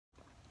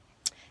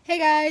Hey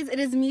guys, it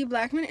is me,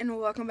 Blackman, and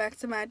welcome back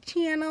to my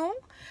channel.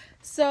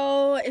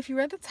 So, if you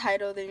read the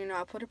title, then you know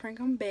I put a prank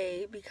on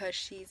Bae because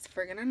she's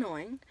friggin'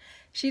 annoying.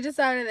 She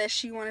decided that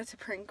she wanted to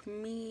prank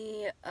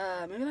me,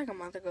 maybe like a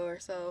month ago or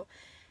so,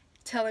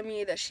 telling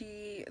me that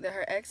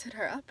her ex hit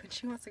her up and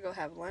she wants to go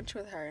have lunch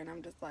with her, and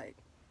I'm just like,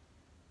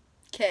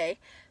 okay.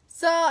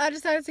 So, I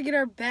decided to get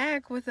her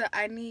back with a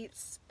I need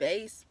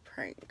space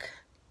prank,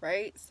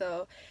 right?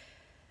 So,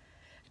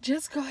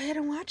 just go ahead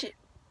and watch it.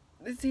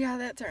 Let's see how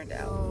that turned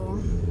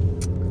out.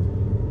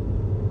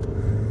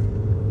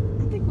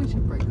 I think we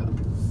should break up.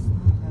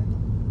 Okay.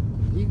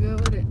 You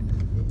good with it?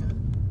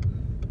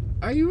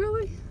 Yeah. Are you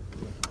really?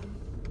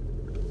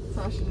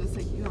 So I should just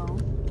take you home.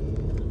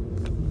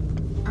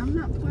 I'm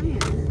not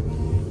playing.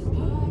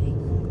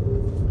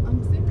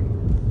 I'm serious.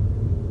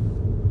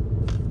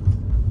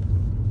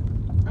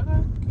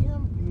 Okay. Can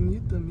you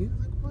mute the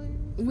music, please?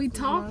 We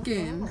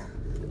talking.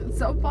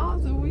 So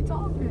pause it. We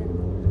talking.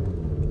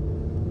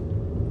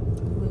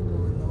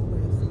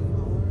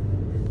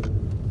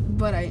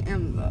 But I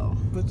am though.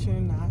 But you're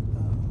not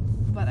though.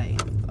 But I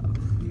am though.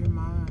 You're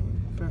mine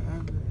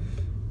forever.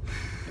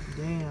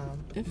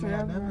 Damn. If May I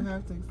forever. never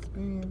have to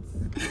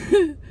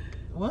experience.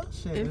 Well,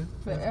 shit. If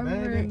it's forever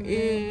better than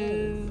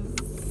is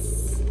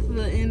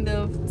the end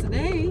of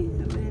today,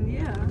 then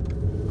yeah.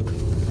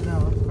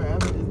 No, if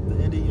forever is the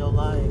end of your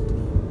life.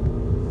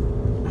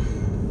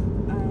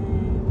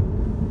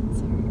 I'm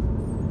serious.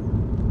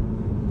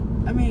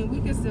 I mean,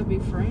 we could still be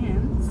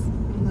friends.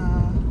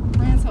 Nah.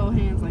 Friends hold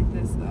hands like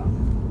this though.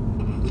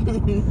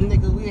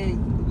 Nigga,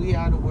 we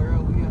out of the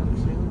world, we out of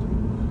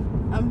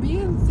children. I'm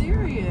being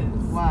serious.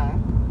 Why?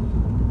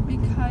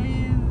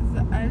 Because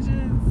I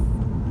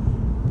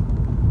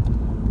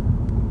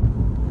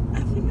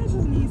think I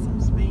just need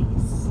some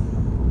space.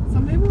 So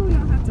maybe we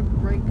don't have to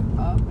break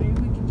up. Maybe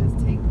we can just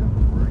take a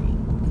break.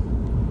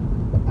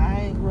 I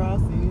ain't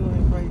Ross and you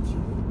ain't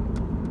Rachel.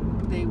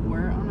 They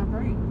were on a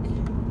break.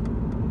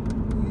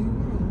 You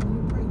were on a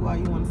break. Why,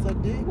 you want to suck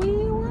dick? We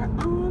were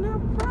on a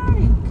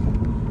break.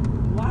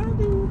 Why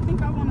do you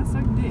think I want to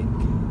suck dick?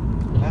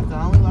 That's the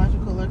only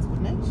logical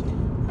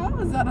explanation. How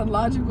is that a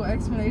logical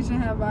explanation?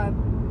 Have I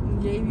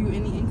gave you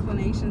any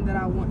inclination that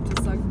I want to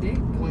suck dick?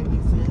 When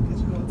you said that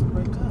you wanted to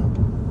break up.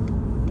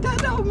 That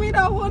don't mean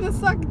I want to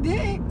suck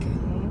dick.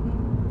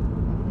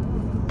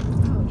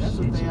 Oh, That's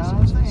shit, what they shit,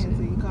 all shit, saying shit.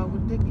 until you call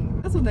with dick in your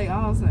mouth. That's what they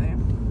all say.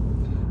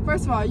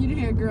 First of all, you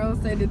didn't hear girls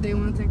say that they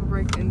want to take a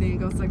break and then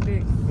go suck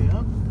dick.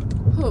 Yep.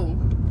 Who?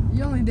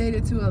 You only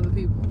dated 2 other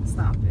people.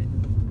 Stop it.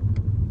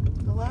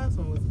 The last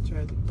one was a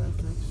tragic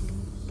bisexual.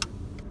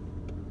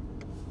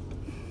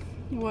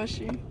 Was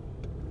she?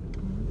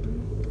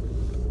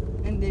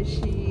 And did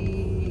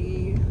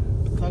she?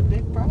 Suck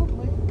dick,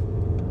 probably.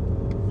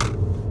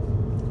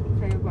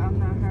 Okay, but I'm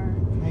not her.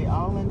 They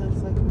all end up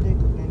sucking dick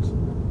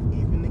eventually.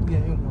 Even the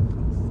gay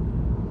ones.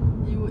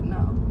 You would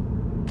know.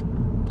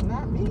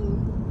 Not me.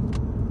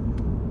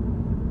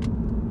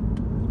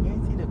 You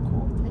ain't see the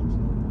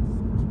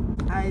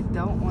quotations. I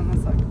don't want to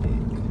suck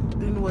dick.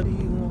 Then what do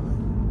you want?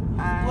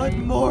 What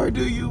more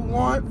do you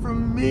want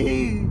from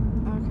me?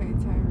 Okay,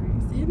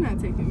 Tyrese, you're not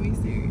taking me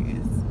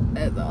serious,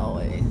 as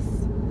always.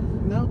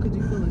 No, because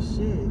you full of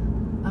shit.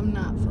 I'm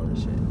not full of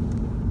shit.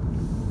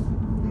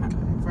 Okay,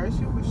 first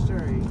you were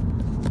straight.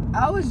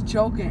 I was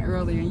joking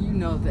earlier, and you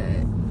know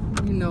that.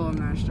 You know I'm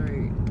not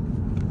straight.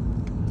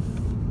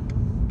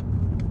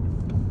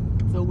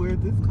 So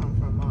where'd this come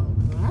from, Mom?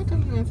 How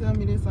come you didn't tell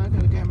me this so I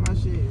could have got my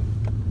shit?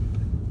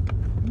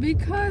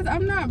 Because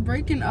I'm not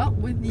breaking up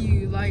with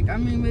you. Like, I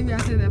mean, maybe I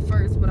said that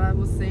first, but I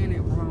was saying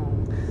it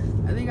wrong.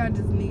 I think I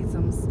just need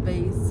some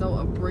space, so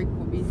a break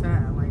would be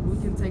fine. Like, we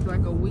can take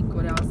like a week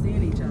without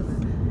seeing each other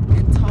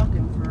and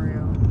talking for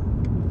real.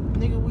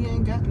 Nigga, we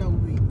ain't got no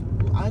week.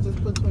 I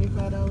just put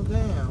 $25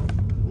 down.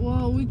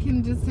 Well, we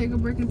can just take a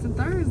break until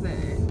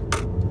Thursday.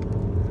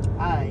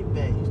 I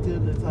bet. You still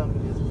could have told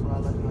me this before I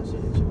left my shit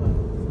at your house.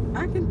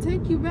 I can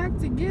take you back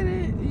to get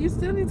it. You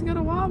still need to go to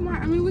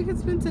Walmart. I mean, we could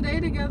spend today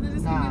together.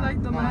 This could be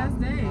like the last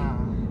day. Nah,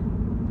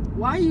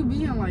 Why are you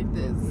being like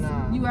this?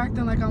 Nah. You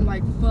acting like I'm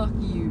like, fuck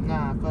you.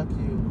 nah, fuck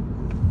you.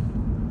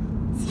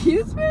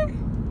 Excuse me?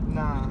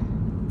 Nah.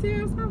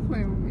 Tara, stop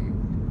playing with me.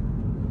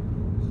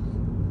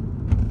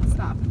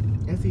 Stop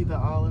it. It's either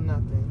all or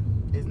nothing.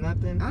 It's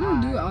nothing. I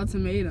don't do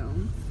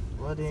ultimatums,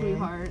 Well then,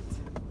 sweetheart.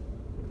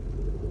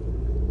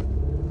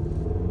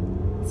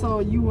 So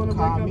you want to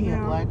break call up me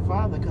now? a black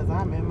father because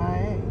I'm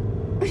MIA.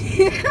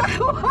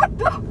 What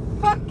the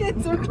fuck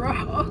is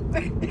wrong?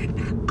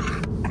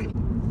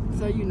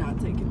 So you're not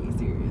taking me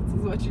serious, is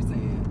what you're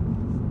saying?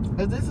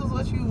 If this is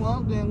what you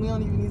want, then we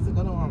don't even need to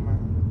go to Walmart.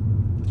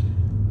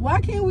 Why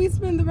can't we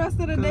spend the rest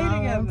of the 'Cause day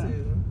I want together?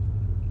 to.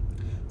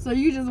 So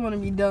you just want to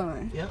be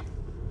done? Yep.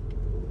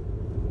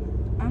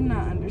 I'm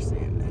not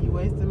understanding. You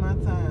wasting my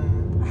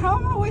time. How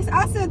am I wasting?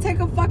 I said take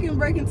a fucking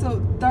break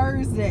until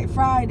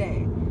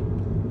Friday.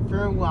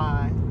 For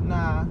why?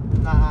 Nah.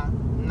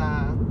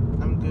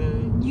 I'm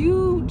good.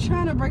 You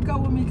trying to break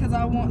up with me because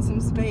I want some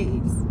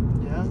space.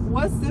 Yeah.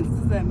 What sense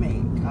does that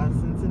make? All the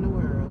sense in the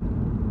world.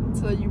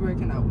 So you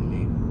breaking up with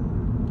me?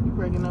 You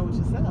break breaking up with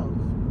yourself.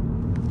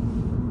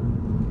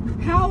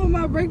 How am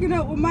I breaking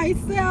up with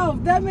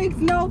myself? That makes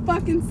no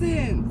fucking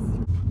sense.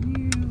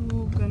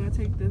 You gonna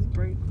take this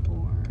break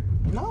for?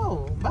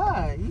 No,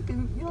 bye. You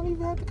don't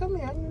even have to come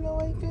here. I don't even know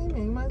why you came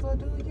here. You might as well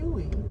do a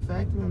Yui.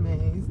 Fact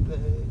remains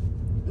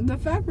that The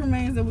fact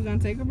remains that we're gonna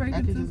take a break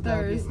I could until just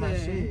go get my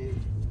Thursday. shit.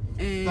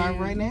 And Start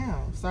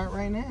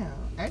right now.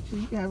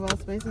 Actually, you can have all the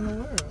space in the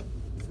world.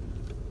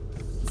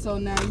 so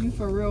now you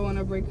for real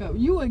wanna break up?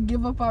 You would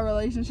give up our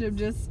relationship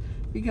just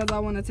because I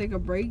wanna take a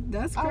break?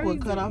 That's crazy. I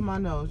would cut off my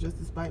nose just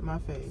to spite my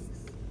face.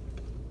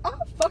 I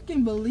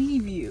fucking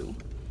believe you.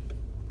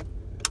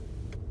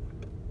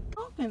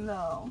 Talking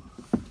though.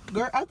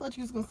 Girl, I thought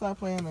you was gonna stop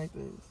playing like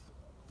this.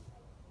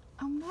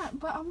 I'm not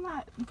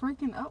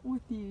breaking up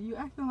with you. You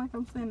acting like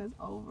I'm saying it's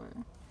over.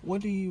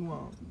 What do you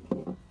want?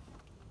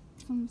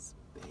 Some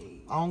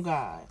space. On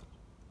God.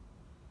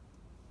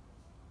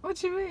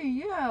 What you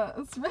mean? Yeah,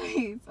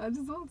 space. I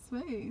just want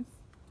space.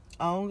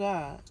 On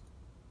God.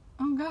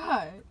 Oh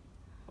God.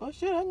 Well,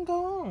 shit, I can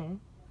go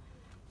home.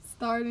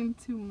 Starting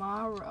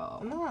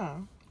tomorrow. Nah.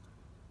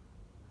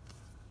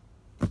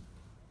 You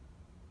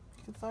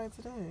can start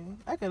today.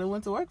 I could have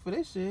went to work for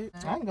this shit.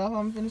 I can go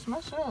home and finish my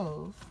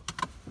shows.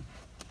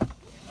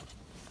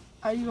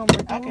 Are you gonna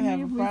break up I with can me have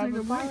if a we take private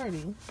a break?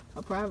 party.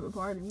 A private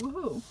party.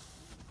 Woohoo.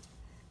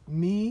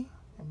 Me,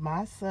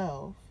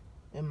 myself,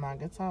 and my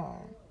guitar.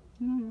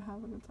 You don't even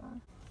have a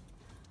guitar.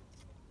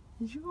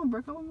 Is you gonna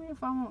break up with me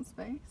if I want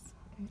space?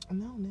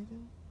 No,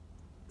 nigga.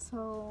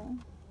 So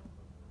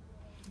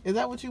Is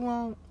that what you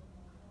want?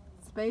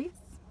 space?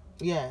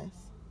 Yes.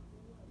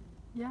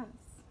 Yes.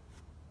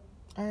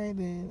 Alright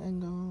then, I can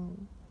go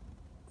home.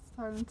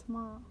 Starting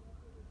tomorrow.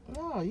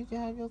 No, you can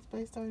have your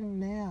space starting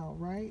now,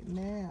 right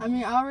now. I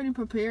mean, I already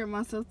prepared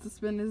myself to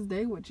spend this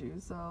day with you,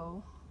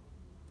 so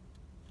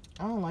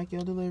I don't like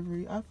your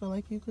delivery. I feel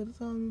like you could have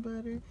told me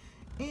better.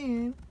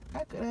 And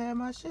I could have had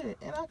my shit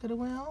and I could have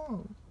went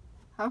home.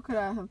 how could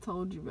I have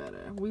told you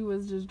better? We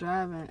was just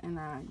driving and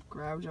I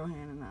grabbed your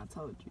hand and I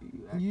told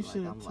you. You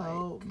should have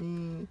told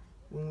me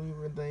when we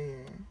were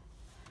there.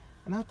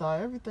 And I thought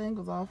everything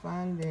was all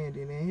fine and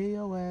dandy. And then here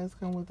your ass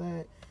come with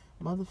that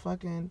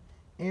motherfucking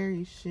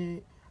Aries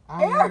shit.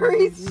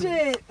 Aries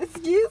shit!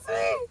 Excuse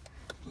me?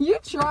 You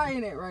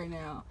trying it right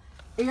now.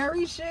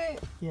 Aries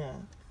shit? Yeah.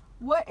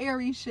 What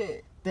Aries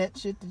shit? That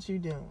shit that you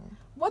doing.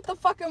 What the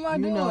fuck am I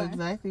doing? You know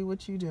exactly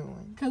what you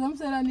doing. Cause I'm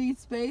saying I need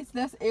space.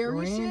 That's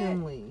Aries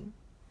Randomly.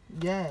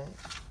 Yes.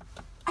 shit?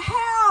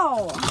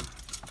 How?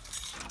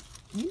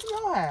 You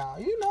know how.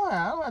 You know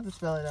how. I don't have to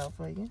spell it out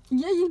for you.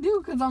 Yeah, you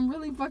do, cause I'm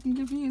really fucking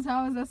confused.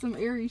 How is that some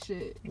Aries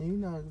shit? You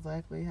know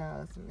exactly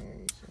how it's an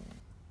Aries shit.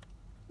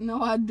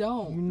 No, I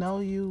don't. You know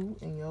you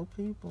and your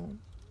people.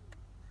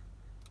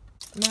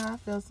 Now I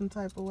feel some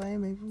type of way.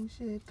 Maybe we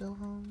should go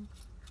home.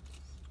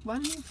 Why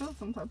do you feel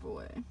some type of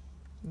way?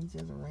 You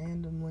just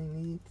randomly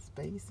need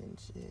space and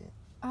shit.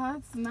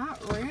 It's not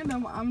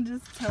random. I'm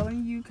just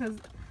telling you because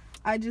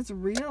I just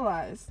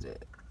realized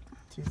it.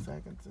 2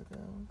 seconds ago.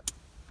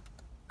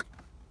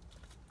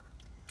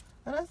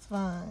 But that's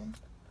fine.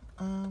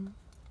 I'm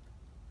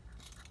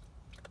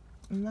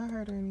not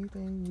hurt or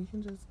anything. We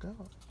can just go.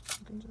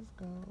 We can just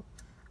go.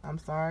 I'm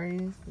sorry.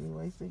 You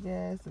wasted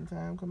gas and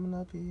time coming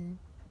up here.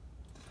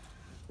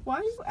 Why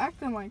are you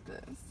acting like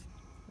this?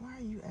 Why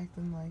are you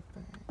acting like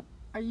that?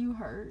 Are you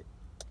hurt?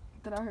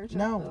 Did I hurt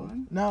your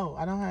feelings? No,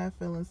 I don't have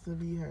feelings to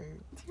be hurt.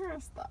 Tara,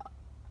 stop.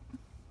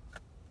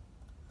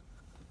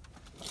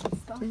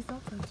 Stop. Please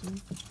don't touch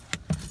me.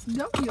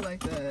 Don't be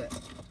like that.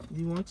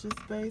 You want your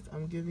space?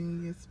 I'm giving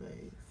you your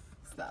space.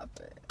 Stop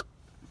it.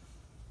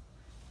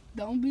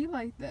 Don't be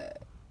like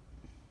that.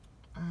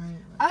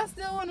 I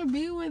still want to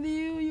be with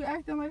you. You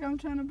acting like I'm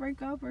trying to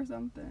break up or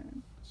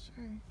something.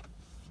 Sure.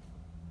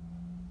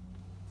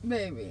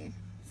 Baby,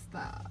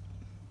 stop.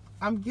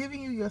 I'm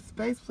giving you your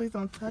space. Please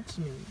don't touch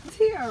me.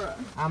 Tiara.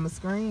 I'ma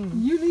scream.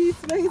 You need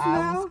space I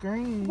now? will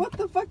scream. What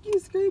the fuck you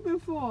screaming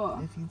for?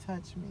 If you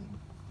touch me.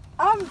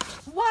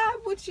 Why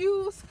would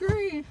you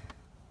scream?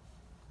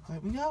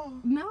 Let me go.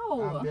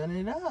 No. I'm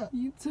building it up.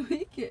 You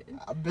tweaking.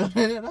 I'm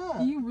building it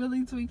up. You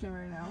really tweaking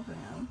right now,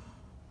 fam.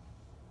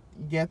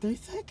 You got 3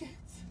 seconds.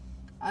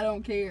 I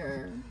don't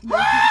care.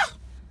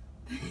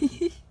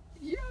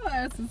 Your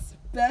ass is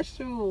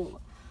special.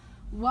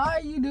 Why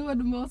are you doing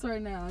the most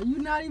right now?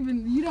 You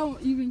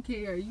don't even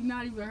care. You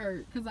not even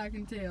hurt, because I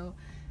can tell.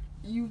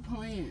 You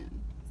playing.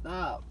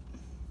 Stop.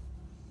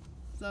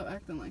 Stop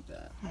acting like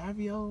that. Have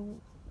your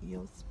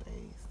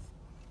space.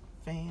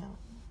 Fam.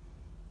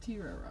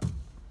 Tiara.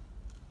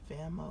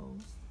 Famo.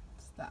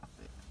 Stop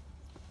it.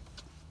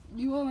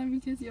 You won't let me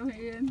kiss your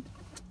hand?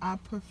 I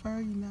prefer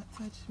you not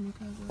touch me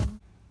because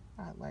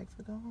I'd like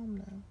to go home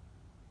now.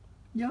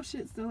 Your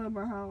shit still at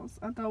our house.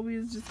 I thought we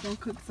was just gonna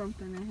cook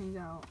something and hang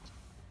out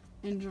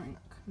and drink.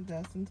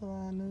 That's until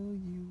I knew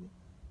you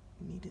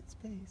needed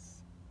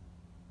space.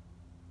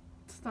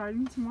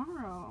 Starting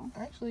tomorrow.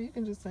 Actually, you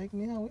can just take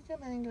me home. We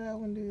can hang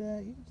out and do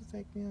that. You can just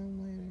take me home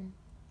later.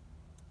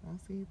 I'll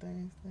see you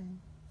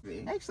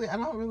Thursday. Actually, I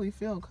don't really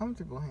feel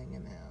comfortable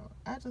hanging out.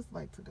 I just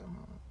like to go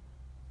home.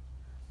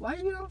 Why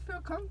you don't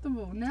feel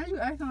comfortable? Now you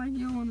acting like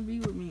you don't want to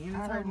be with me and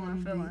it's hurting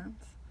my feelings.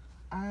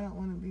 I don't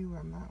want to be where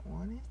I'm not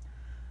wanted.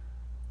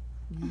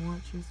 You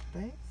want your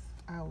space?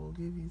 I will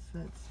give you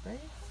said space,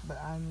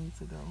 but I need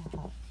to go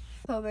home.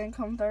 So then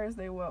come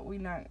Thursday, what? We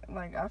not,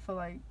 like, I feel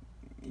like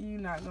you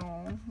not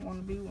going to want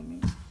to be with me.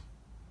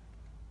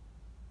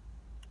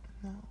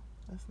 No,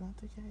 that's not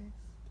the case.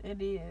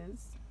 It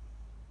is.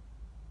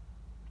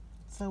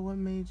 So what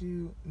made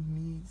you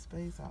need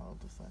space all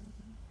of a sudden?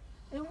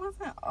 It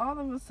wasn't all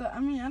of a sudden. I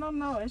mean, I don't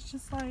know. It's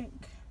just like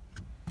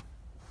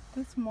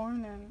this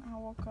morning I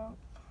woke up.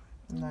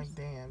 Like,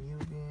 damn, you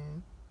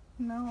again?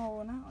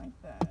 No, not like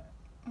that.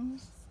 I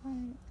was just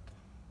like,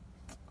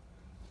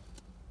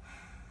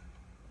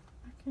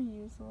 I could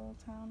use a little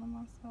time to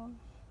myself.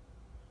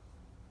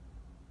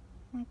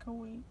 Like a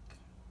week.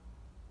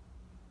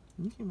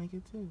 You can make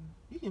it 2.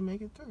 You can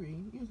make it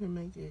 3. You can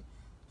make it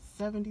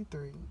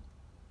 73.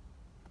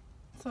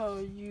 So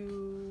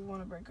you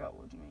want to break up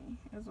with me,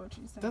 is what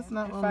you're saying? That's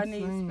not if what I'm I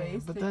need saying,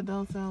 space, but then... that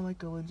don't sound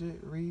like a legit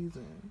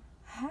reason.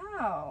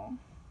 How?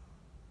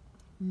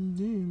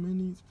 Damn, I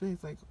need space.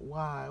 Like,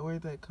 why?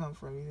 Where'd that come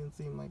from? You didn't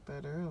seem like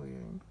that earlier.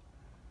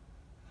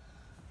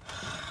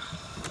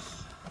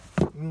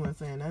 You weren't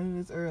saying none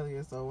of this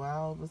earlier, so why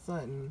all of a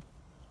sudden,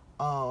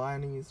 oh, I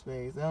need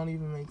space? That don't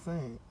even make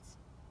sense.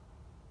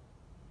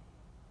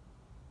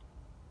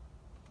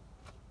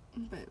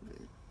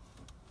 Baby.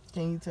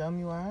 Can you tell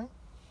me why?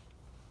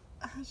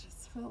 I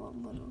just feel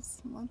a little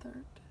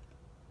smothered.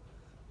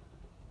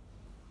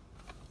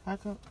 How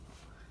come?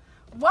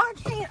 Why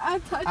can't I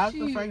touch I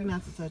you? prefer you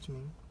not to touch me.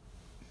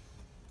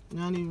 It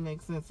don't even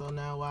make sense. So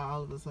now why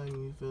all of a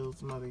sudden you feel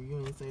smothered?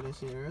 You didn't say that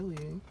shit earlier.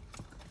 You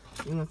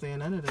didn't say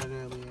none of that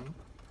earlier.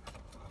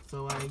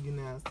 So why are you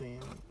now saying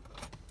it?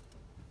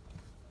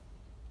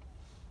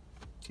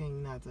 Can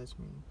you not touch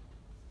me?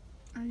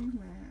 Are you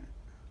mad?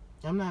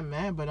 I'm not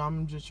mad, but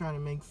I'm just trying to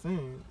make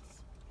sense.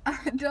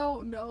 I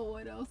don't know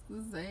what else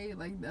to say.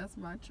 Like, that's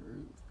my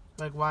truth.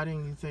 Like, why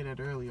didn't you say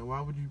that earlier?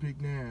 Why would you pick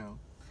now?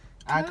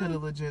 I could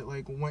have legit,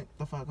 like, went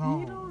the fuck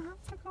home. You don't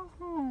have to go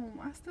home.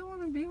 I still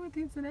want to be with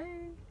you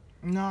today.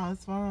 No,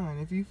 it's fine.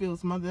 If you feel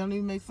smothered, that don't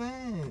even make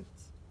sense.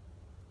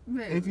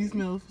 Baby. If you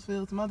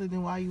feel smothered,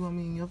 then why you want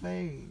me in your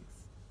face?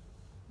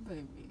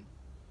 Baby.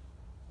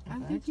 I I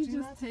think you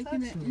just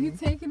taking it. Me. You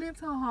taking it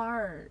to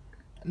heart.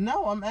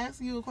 No, I'm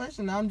asking you a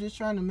question. I'm just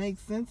trying to make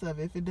sense of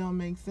it. If it don't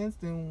make sense,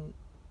 then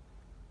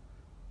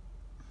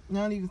it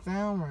don't even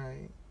sound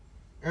right.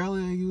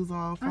 Earlier, you was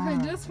all fine.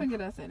 Okay, just forget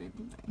I said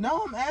anything.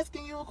 No, I'm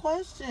asking you a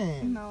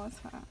question. No, it's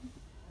fine.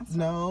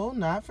 No,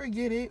 not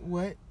forget it.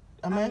 What?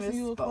 I'm asking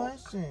you a misspoke.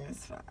 question.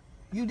 It's fine.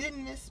 You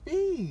didn't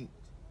misspeak.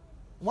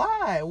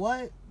 Why?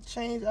 What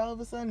changed all of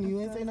a sudden? You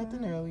didn't say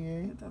nothing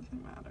earlier. It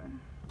doesn't matter.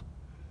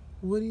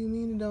 What do you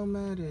mean it don't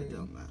matter? It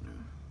don't matter.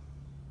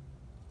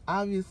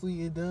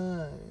 Obviously it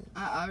does.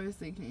 I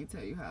obviously can't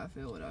tell you how I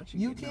feel without you.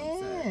 You getting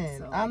can. upset,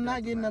 so I'm it not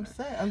doesn't getting matter.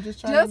 upset. I'm just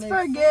trying Just to make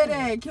forget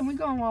sense. it. Can we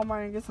go in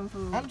Walmart and get some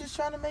food? I'm just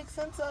trying to make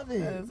sense of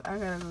it. 'Cause I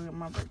gotta go get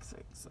my break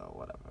fix, so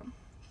whatever.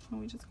 Can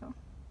we just go?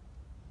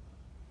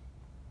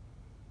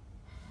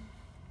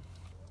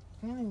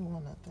 I don't even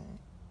want nothing.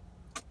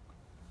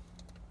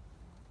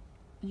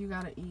 You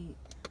gotta eat.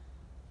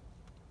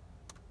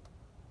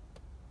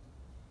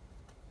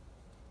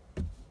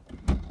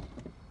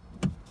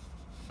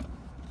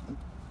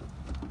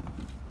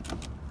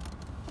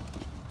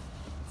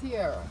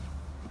 Tiara.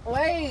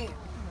 Wait.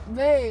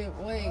 Babe,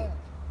 wait.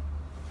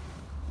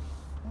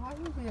 Why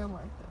you being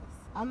like this?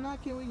 I'm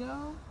not. Can we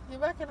go? Get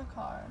back in the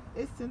car.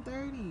 It's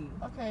 10:30.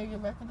 Okay,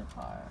 get back in the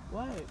car.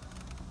 What?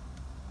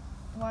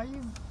 Why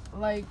you,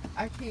 like,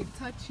 I can't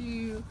touch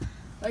you?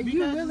 Like, Because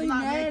you it's really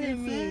not mad at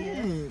making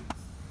me.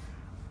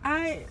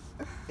 sense.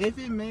 If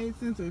it made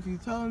sense, or if you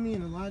told me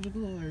in a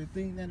logical or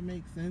thing that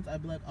makes sense,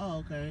 I'd be like, oh,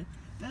 okay,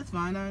 that's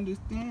fine, I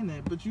understand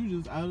that. But you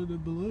just out of the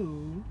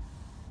blue.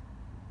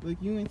 Like,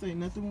 you ain't say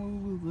nothing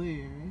when we was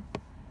there.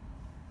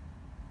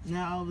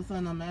 Now, all of a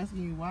sudden, I'm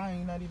asking you why, and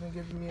you're not even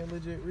giving me a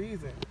legit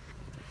reason.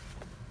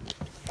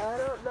 I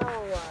don't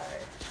know why.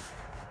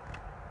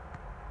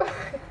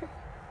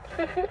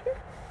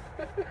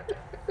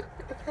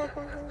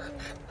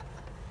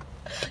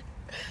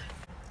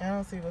 I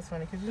don't see what's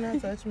funny. Could you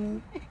not touch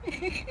me?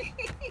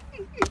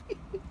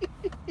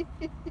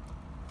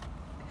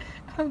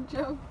 I'm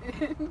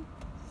joking.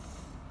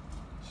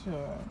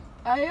 Sure.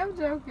 I am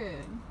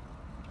joking.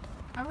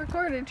 I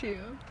recorded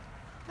you.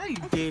 No, you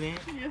didn't.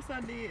 Yes, I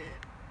did.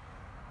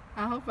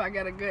 I hope I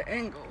got a good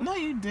angle. No,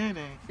 you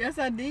didn't. Yes,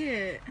 I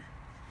did.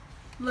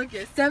 Look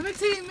at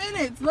 17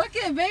 minutes. Look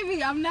at,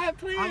 baby. I'm not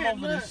playing. I'm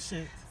over Look. this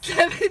shit.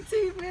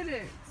 17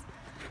 minutes.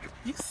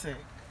 You sick.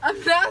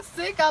 I'm not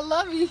sick. I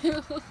love you.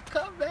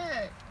 Come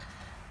back.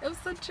 It was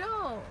a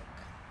joke.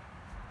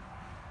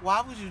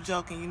 Why was you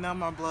joking? You know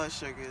my blood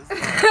sugar is low.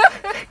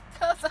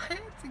 Because I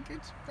had to get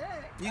you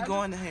back. You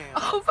going to hell. I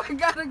hope I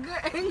got a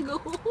good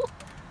angle.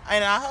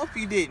 And I hope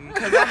you didn't,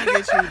 because I'm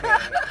going to get you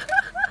back.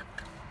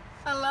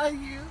 I love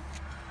you.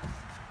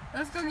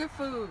 Let's go get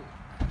food.